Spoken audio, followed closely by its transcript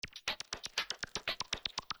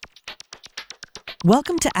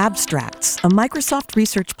Welcome to Abstracts, a Microsoft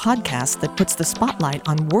research podcast that puts the spotlight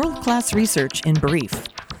on world-class research in brief.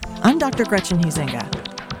 I'm Dr. Gretchen Huizenga.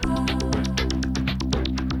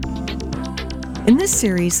 In this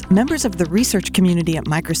series, members of the research community at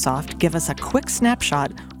Microsoft give us a quick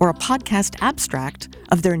snapshot or a podcast abstract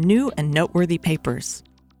of their new and noteworthy papers.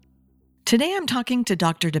 Today I'm talking to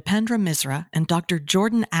Dr. Dipendra Misra and Dr.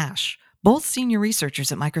 Jordan Ash, both senior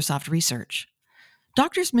researchers at Microsoft Research.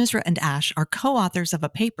 Drs. Misra and Ash are co-authors of a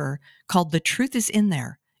paper called The Truth is in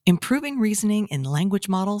There, Improving Reasoning in Language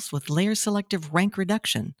Models with Layer Selective Rank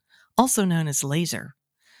Reduction, also known as LASER.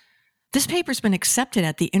 This paper's been accepted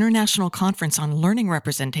at the International Conference on Learning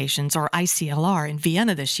Representations, or ICLR, in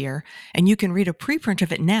Vienna this year, and you can read a preprint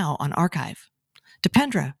of it now on arXiv.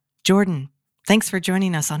 Dipendra, Jordan, thanks for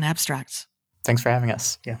joining us on Abstracts. Thanks for having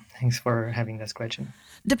us. Yeah, thanks for having us, Gretchen.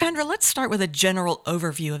 Dipendra, let's start with a general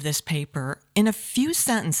overview of this paper. In a few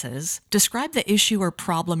sentences, describe the issue or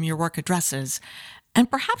problem your work addresses,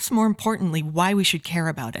 and perhaps more importantly, why we should care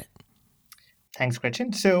about it. Thanks,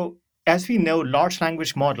 Gretchen. So, as we know, large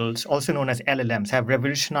language models, also known as LLMs, have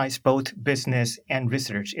revolutionized both business and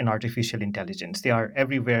research in artificial intelligence. They are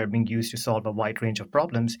everywhere being used to solve a wide range of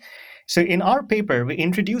problems. So in our paper, we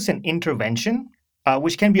introduce an intervention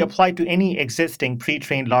which can be applied to any existing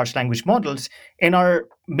pre-trained large language models. And our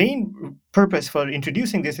main purpose for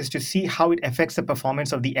introducing this is to see how it affects the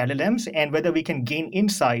performance of the LLMs and whether we can gain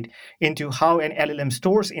insight into how an LLM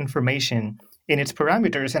stores information in its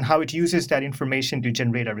parameters and how it uses that information to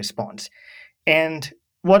generate a response. And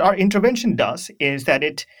what our intervention does is that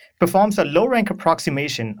it performs a low-rank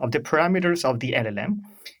approximation of the parameters of the LLM.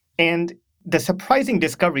 And the surprising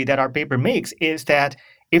discovery that our paper makes is that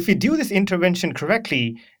if we do this intervention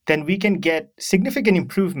correctly, then we can get significant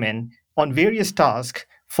improvement on various tasks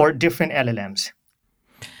for different LLMs.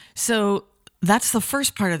 So that's the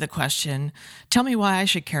first part of the question. Tell me why I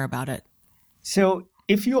should care about it. So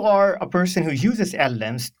if you are a person who uses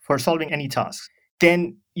LLMs for solving any task,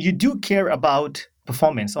 then you do care about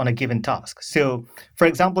performance on a given task. So for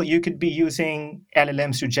example, you could be using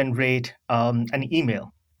LLMs to generate an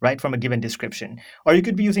email, right, from a given description. Or you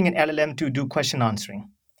could be using an LLM to do question answering.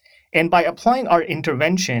 And by applying our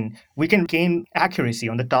intervention, we can gain accuracy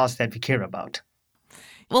on the tasks that we care about.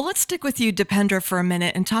 Well, let's stick with you, Dipendra, for a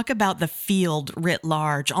minute and talk about the field writ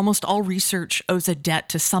large. Almost all research owes a debt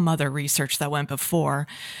to some other research that went before.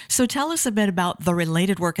 So tell us a bit about the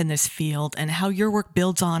related work in this field and how your work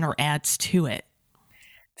builds on or adds to it.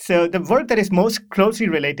 So the work that is most closely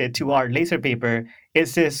related to our LASER paper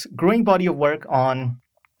is this growing body of work on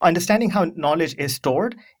understanding how knowledge is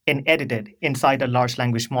stored and edited inside a large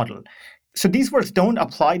language model. So these works don't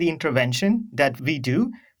apply the intervention that we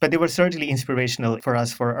do, but they were certainly inspirational for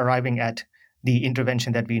us for arriving at the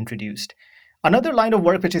intervention that we introduced. Another line of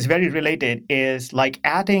work which is very related is like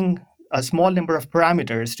adding a small number of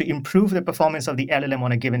parameters to improve the performance of the LLM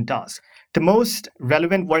on a given task. The most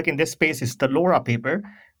relevant work in this space is the LoRA paper,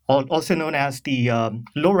 also known as the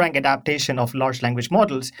low-rank adaptation of large language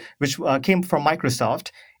models, which came from Microsoft.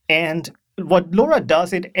 And what LoRA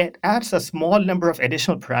does, it adds a small number of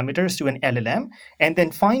additional parameters to an LLM and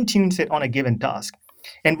then fine-tunes it on a given task.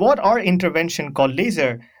 And what our intervention called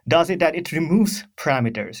LASER does is that it removes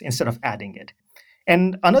parameters instead of adding it.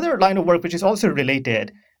 And another line of work which is also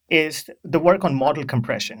related is the work on model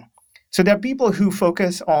compression. So there are people who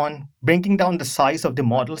focus on bringing down the size of the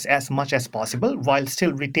models as much as possible while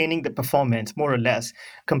still retaining the performance more or less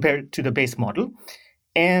compared to the base model.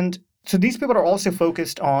 And so these people are also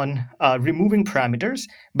focused on removing parameters,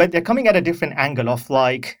 but they're coming at a different angle of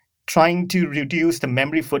like trying to reduce the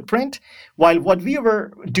memory footprint. While what we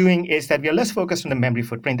were doing is that we are less focused on the memory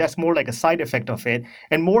footprint. That's more like a side effect of it.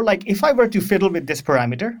 And more like if I were to fiddle with this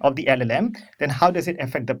parameter of the LLM, then how does it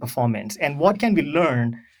affect the performance? And what can we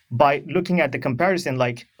learn by looking at the comparison?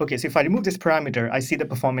 Like, okay, so if I remove this parameter, I see the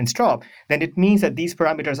performance drop. Then it means that these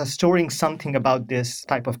parameters are storing something about this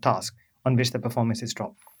type of task on which the performance is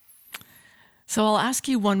dropped. So I'll ask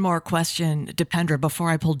you one more question, Dipendra, before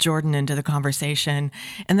I pull Jordan into the conversation,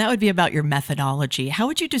 and that would be about your methodology. How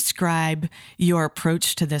would you describe your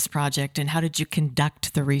approach to this project, and how did you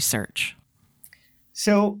conduct the research?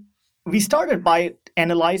 So we started by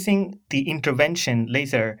analyzing the intervention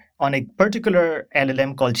LASER on a particular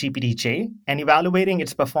LLM called GPT-J and evaluating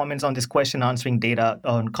its performance on this question answering data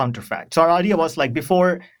on counterfact. So our idea was like,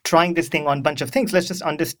 before trying this thing on a bunch of things, let's just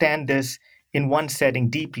understand this in one setting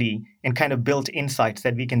deeply and kind of build insights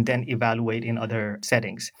that we can then evaluate in other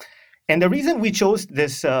settings. And the reason we chose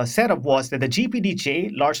this setup was that the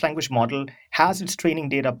GPT-J large language model has its training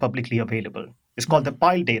data publicly available. It's called the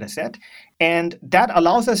PILE dataset. And that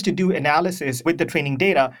allows us to do analysis with the training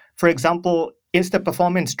data. For example, is the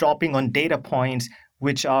performance dropping on data points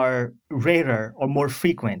which are rarer or more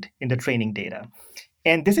frequent in the training data?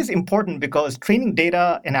 And this is important because training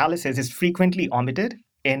data analysis is frequently omitted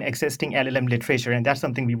in existing LLM literature, and that's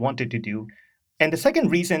something we wanted to do. And the second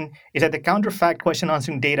reason is that the counterfact question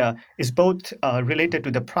answering data is both related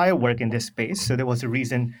to the prior work in this space, so there was a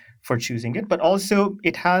reason for choosing it, but also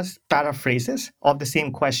it has paraphrases of the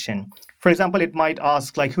same question. For example, it might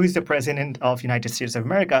ask, like, who is the president of United States of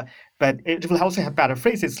America? But it will also have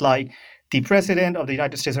paraphrases like, the president of the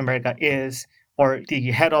United States of America is, or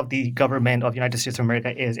the head of the government of the United States of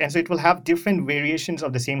America is. And so it will have different variations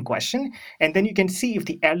of the same question. And then you can see if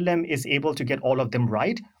the LLM is able to get all of them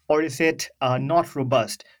right, or is it not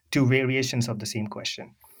robust to variations of the same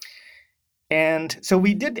question. And so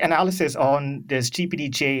we did analysis on this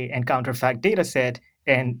GPTJ and counterfact data set,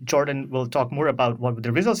 and Jordan will talk more about what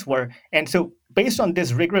the results were. And so based on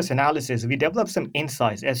this rigorous analysis, we developed some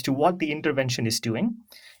insights as to what the intervention is doing.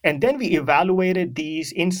 And then we evaluated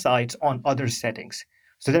these insights on other settings.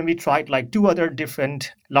 So then we tried like 2 other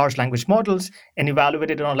different large language models and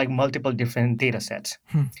evaluated it on like multiple different data sets.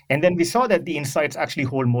 And then we saw that the insights actually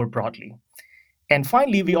hold more broadly. And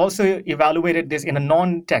finally, we also evaluated this in a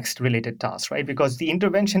non-text related task, right? Because the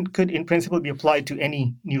intervention could in principle be applied to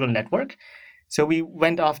any neural network. So we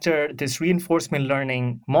went after this reinforcement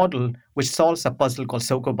learning model, which solves a puzzle called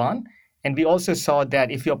Sokoban. And we also saw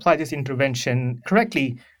that if you apply this intervention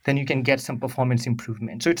correctly, then you can get some performance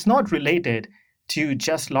improvement. So it's not related to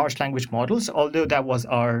just large language models, although that was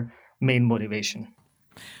our main motivation.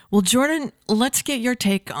 Well, Jordan, let's get your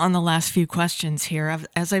take on the last few questions here.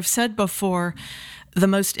 As I've said before, the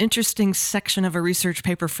most interesting section of a research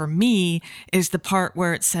paper for me is the part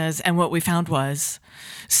where it says, and what we found was.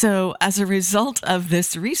 So as a result of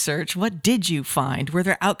this research, what did you find? Were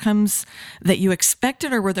there outcomes that you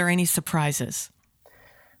expected, or were there any surprises?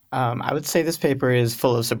 I would say this paper is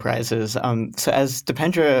full of surprises. So as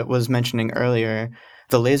Dipendra was mentioning earlier,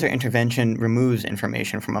 the laser intervention removes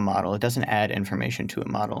information from a model. It doesn't add information to a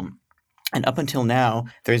model. And up until now,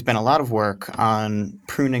 there's been a lot of work on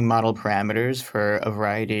pruning model parameters for a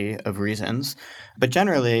variety of reasons. But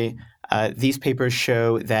generally, these papers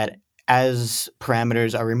show that as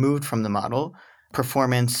parameters are removed from the model,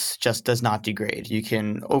 performance just does not degrade. You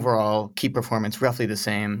can overall keep performance roughly the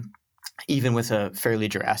same, even with a fairly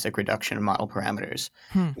drastic reduction of model parameters.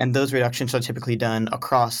 And those reductions are typically done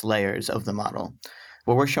across layers of the model.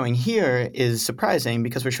 What we're showing here is surprising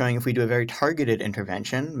because we're showing if we do a very targeted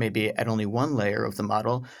intervention, maybe at only one layer of the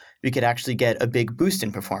model, we could actually get a big boost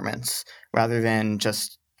in performance rather than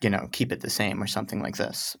just, keep it the same or something like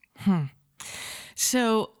this.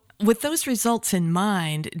 So with those results in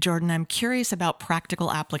mind, Jordan, I'm curious about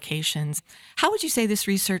practical applications. How would you say this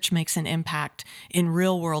research makes an impact in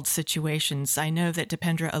real-world situations? I know that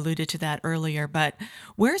Dipendra alluded to that earlier, but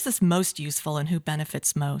where is this most useful and who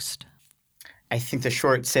benefits most? I think the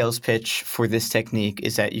short sales pitch for this technique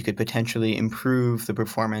is that you could potentially improve the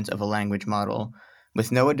performance of a language model with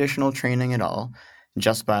no additional training at all,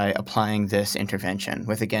 just by applying this intervention,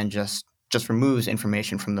 with, again, just removes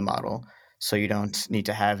information from the model. So you don't need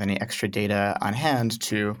to have any extra data on hand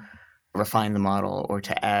to refine the model or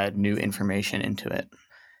to add new information into it.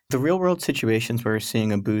 The real-world situations where we're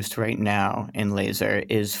seeing a boost right now in laser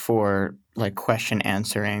is for like question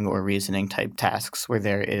answering or reasoning type tasks where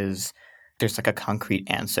there's like a concrete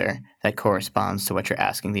answer that corresponds to what you're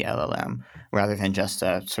asking the LLM, rather than just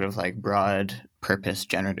a sort of like broad purpose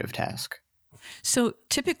generative task. So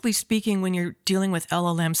typically speaking, when you're dealing with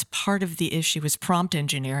LLMs, part of the issue is prompt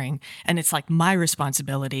engineering. And it's like my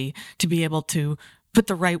responsibility to be able to put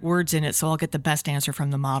the right words in it so I'll get the best answer from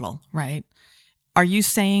the model, right? Are you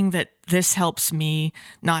saying that this helps me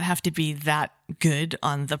not have to be that good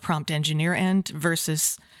on the prompt engineer end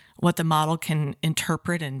versus what the model can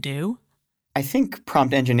interpret and do? I think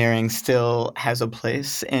prompt engineering still has a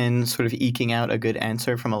place in sort of eking out a good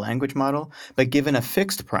answer from a language model, but given a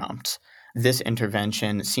fixed prompt, this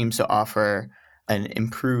intervention seems to offer an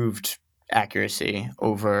improved accuracy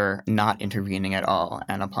over not intervening at all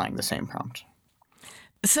and applying the same prompt.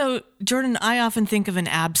 So, Jordan, I often think of an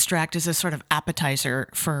abstract as a sort of appetizer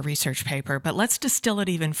for a research paper, but let's distill it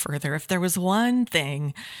even further. If there was one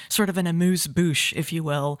thing, sort of an amuse-bouche, if you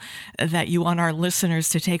will, that you want our listeners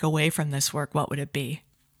to take away from this work, what would it be?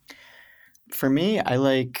 For me, I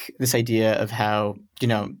like this idea of how,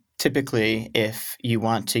 typically if you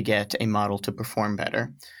want to get a model to perform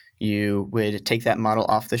better, you would take that model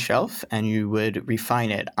off the shelf and you would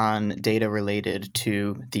refine it on data related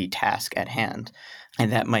to the task at hand.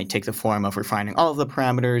 And that might take the form of refining all of the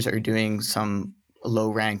parameters or doing some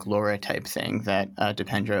low-rank LoRa type thing that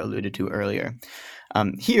Dipendra alluded to earlier.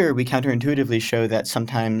 Here, we counterintuitively show that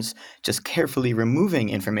sometimes just carefully removing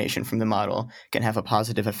information from the model can have a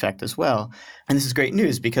positive effect as well. And this is great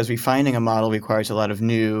news because refining a model requires a lot of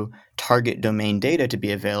new target domain data to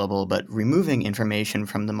be available, but removing information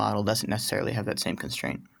from the model doesn't necessarily have that same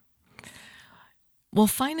constraint. Well,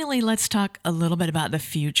 finally, let's talk a little bit about the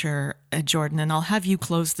future, Jordan, and I'll have you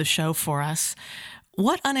close the show for us.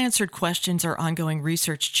 What unanswered questions or ongoing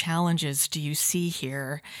research challenges do you see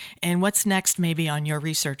here? And what's next maybe on your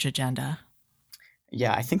research agenda?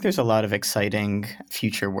 Yeah, I think there's a lot of exciting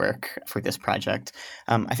future work for this project.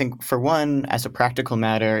 I think for one, as a practical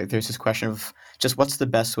matter, there's this question of just what's the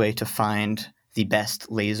best way to find the best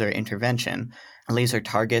laser intervention. A laser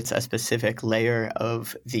targets a specific layer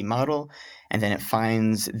of the model, and then it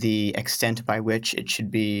finds the extent by which it should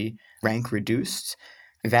be rank reduced.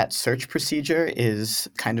 That search procedure is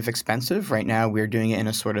kind of expensive. Right now, we're doing it in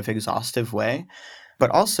a sort of exhaustive way.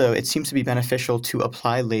 But also, it seems to be beneficial to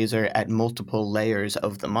apply laser at multiple layers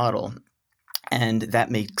of the model. And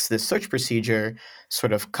that makes this search procedure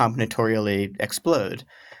sort of combinatorially explode.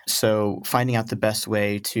 So finding out the best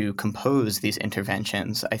way to compose these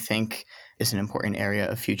interventions, I think, is an important area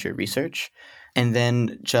of future research. And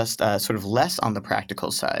then just sort of less on the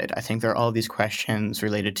practical side, I think there are all these questions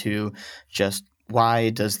related to just why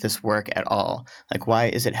does this work at all? Like, why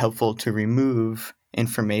is it helpful to remove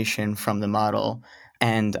information from the model?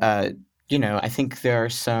 And, I think there are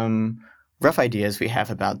some rough ideas we have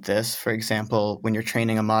about this. For example, when you're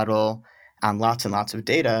training a model on lots and lots of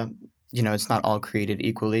data, it's not all created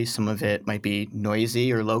equally. Some of it might be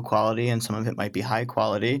noisy or low quality, and some of it might be high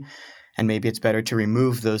quality. And maybe it's better to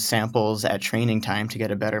remove those samples at training time to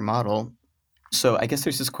get a better model. So I guess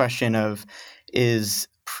there's this question of, is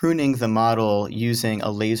pruning the model using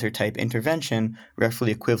a laser-type intervention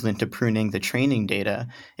roughly equivalent to pruning the training data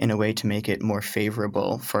in a way to make it more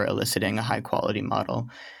favorable for eliciting a high-quality model?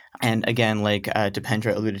 And again, like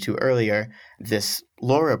Dipendra alluded to earlier, this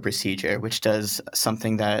LoRa procedure, which does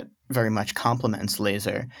something that very much complements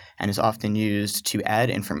laser and is often used to add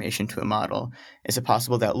information to a model. Is it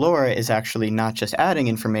possible that LoRa is actually not just adding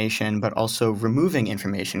information, but also removing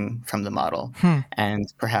information from the model? And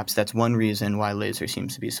perhaps that's one reason why laser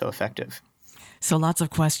seems to be so effective. So lots of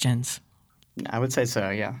questions. I would say so,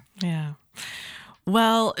 yeah. Yeah.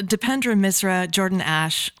 Well, Dipendra Misra, Jordan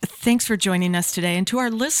Ash, thanks for joining us today. And to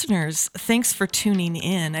our listeners, thanks for tuning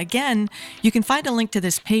in. Again, you can find a link to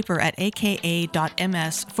this paper at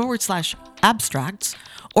aka.ms/abstracts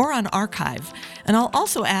or on arXiv. And I'll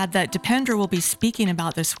also add that Dipendra will be speaking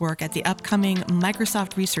about this work at the upcoming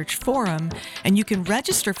Microsoft Research Forum, and you can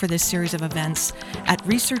register for this series of events at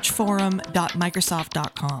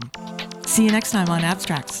researchforum.microsoft.com. See you next time on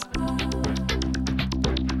Abstracts.